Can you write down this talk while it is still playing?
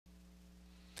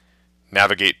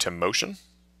navigate to Motion,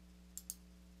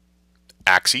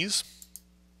 Axes,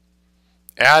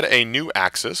 add a new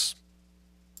axis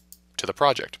to the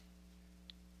project.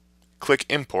 Click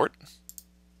Import,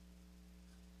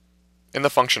 and the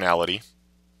functionality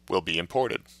will be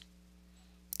imported.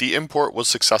 The import was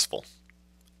successful.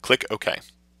 Click OK.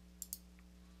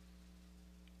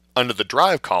 Under the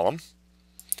Drive column,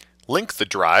 link the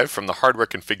drive from the hardware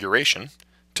configuration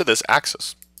to this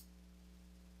axis.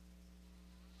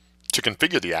 To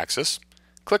configure the axis,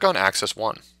 click on Axis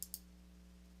 1.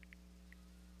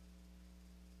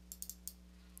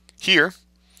 Here,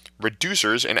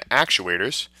 reducers and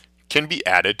actuators can be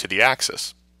added to the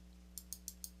axis.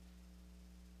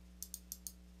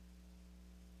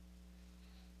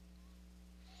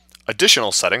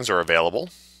 Additional settings are available,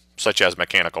 such as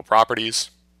mechanical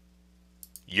properties,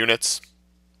 units,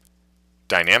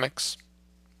 dynamics,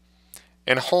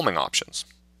 and homing options.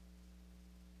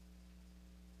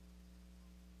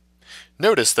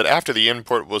 Notice that after the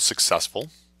import was successful,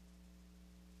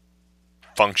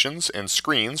 functions and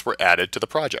screens were added to the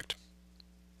project.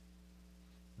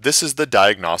 This is the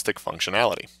diagnostic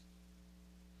functionality.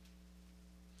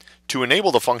 To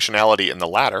enable the functionality in the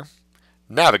latter,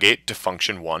 navigate to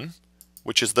Function 1,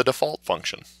 which is the default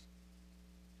function.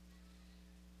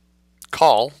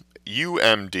 Call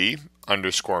UMD_main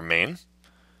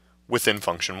within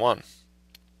Function 1.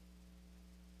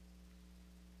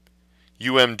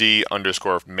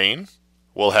 UMD_main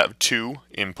will have two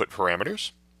input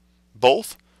parameters.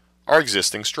 Both are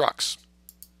existing structs.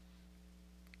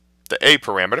 The A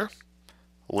parameter,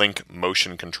 link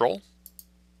motion control,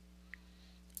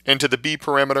 and to the B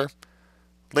parameter,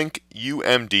 link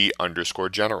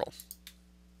UMD_general.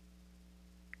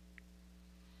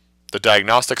 The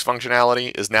diagnostics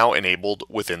functionality is now enabled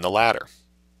within the latter.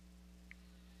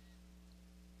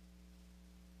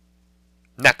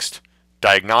 Next,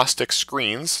 diagnostic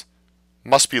screens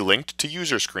must be linked to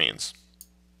user screens.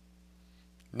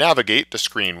 Navigate to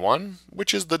Screen 1,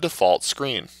 which is the default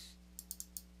screen.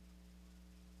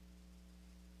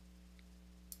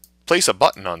 Place a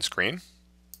button on screen.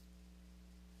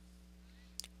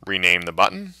 Rename the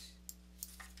button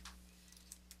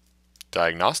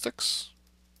Diagnostics,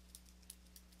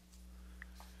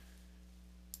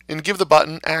 and give the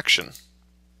button action.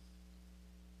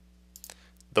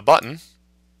 The button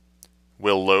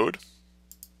will load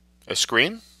a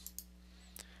screen,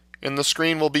 and the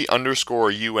screen will be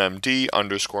 _UMD_main.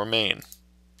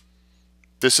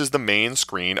 This is the main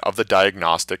screen of the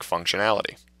diagnostic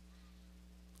functionality.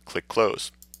 Click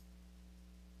Close.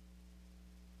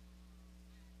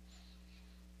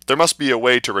 There must be a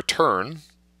way to return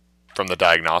from the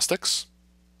diagnostics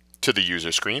to the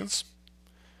user screens.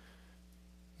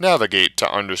 Navigate to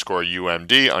 _UMD_main.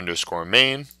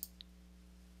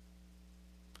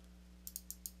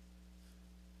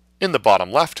 In the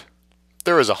bottom left,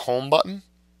 there is a Home button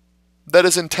that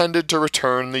is intended to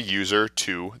return the user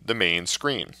to the main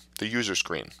screen, the user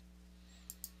screen.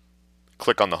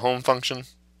 Click on the Home function.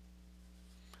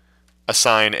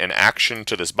 Assign an action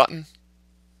to this button.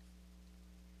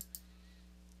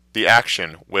 The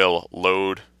action will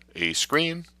load a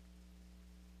screen,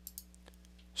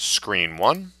 Screen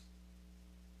 1,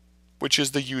 which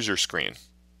is the user screen.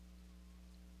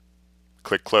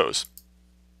 Click Close.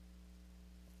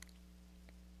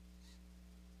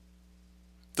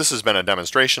 This has been a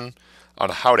demonstration on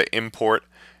how to import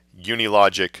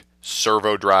Unilogic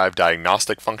Servo Drive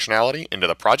diagnostic functionality into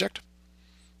the project.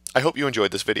 I hope you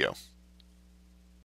enjoyed this video.